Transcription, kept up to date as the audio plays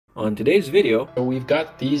On today's video, we've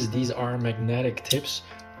got these are magnetic tips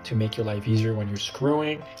to make your life easier when you're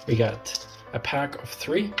screwing. We got a pack of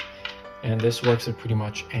 3, and this works with pretty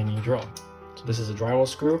much any drill. So this is a drywall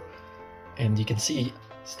screw, and you can see it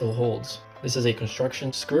still holds. This is a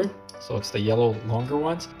construction screw, so it's the yellow longer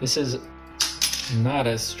ones. This is not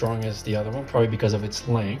as strong as the other one, probably because of its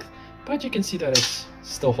length, but you can see that it's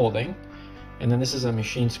still holding. And then this is a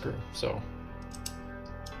machine screw, so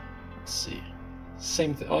let's see.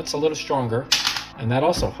 Same thing. Oh, it's a little stronger, and that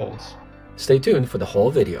also holds. Stay tuned for the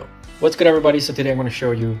whole video. What's good, everybody? So today I'm going to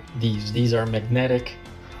show you these. These are magnetic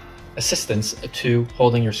assistants to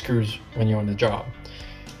holding your screws when you're on the job.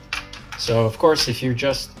 So of course, if you're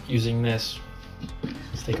just using this,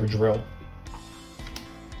 let's take a drill.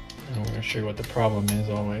 And I'm going to show you what the problem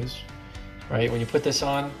is always. Right? When you put this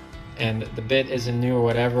on and the bit isn't new or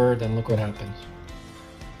whatever, then look what happens.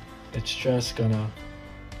 It's just gonna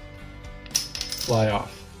fly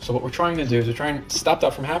off. So what we're trying to do is we're trying to stop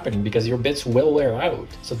that from happening, because your bits will wear out.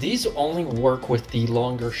 So these only work with the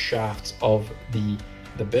longer shafts of the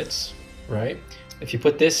bits, right? If you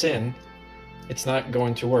put this in, it's not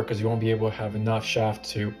going to work because you won't be able to have enough shaft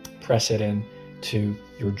to press it in to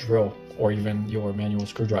your drill or even your manual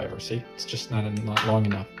screwdriver. See, it's just not long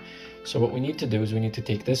enough. So what we need to do is we need to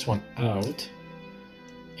take this one out,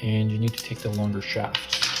 and you need to take the longer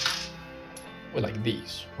shafts, like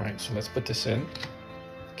these, right? So let's put this in.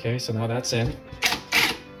 Okay, so now that's in.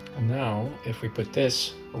 And now if we put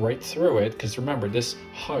this right through it, because remember, this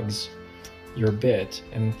hugs your bit,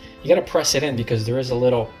 and you got to press it in because there is a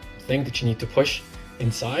little thing that you need to push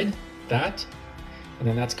inside that, and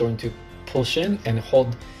then that's going to push in and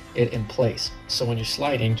hold it in place. So when you're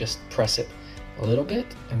sliding, just press it a little bit,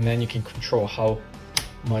 and then you can control how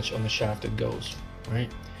much on the shaft it goes, right?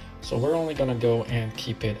 So we're only gonna go and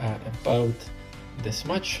keep it at about this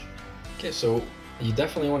much. Okay, so you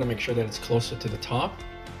definitely want to make sure that it's closer to the top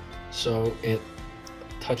so it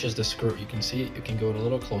touches the screw. You can see you can go a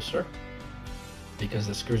little closer because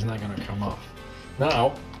the screw's not gonna come off.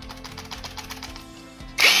 Now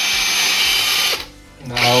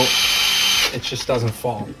it just doesn't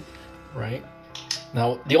fall, right?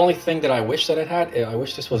 Now, the only thing that I wish that it had, I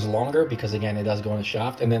wish this was longer, because again, it does go in the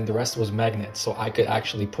shaft, and then the rest was magnets, so I could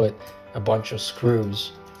actually put a bunch of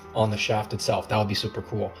screws on the shaft itself. That would be super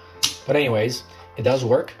cool. But anyways, it does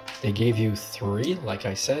work. They gave you 3, like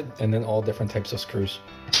I said, and then all different types of screws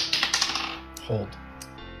hold.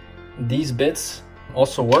 These bits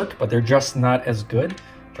also work, but they're just not as good.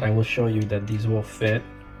 But I will show you that these will fit.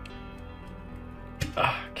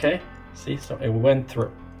 Okay, see, so it went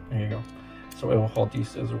through. There you go. So it will hold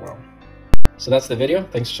these as well. So that's the video.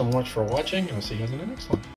 Thanks so much for watching, and I'll see you guys in the next one.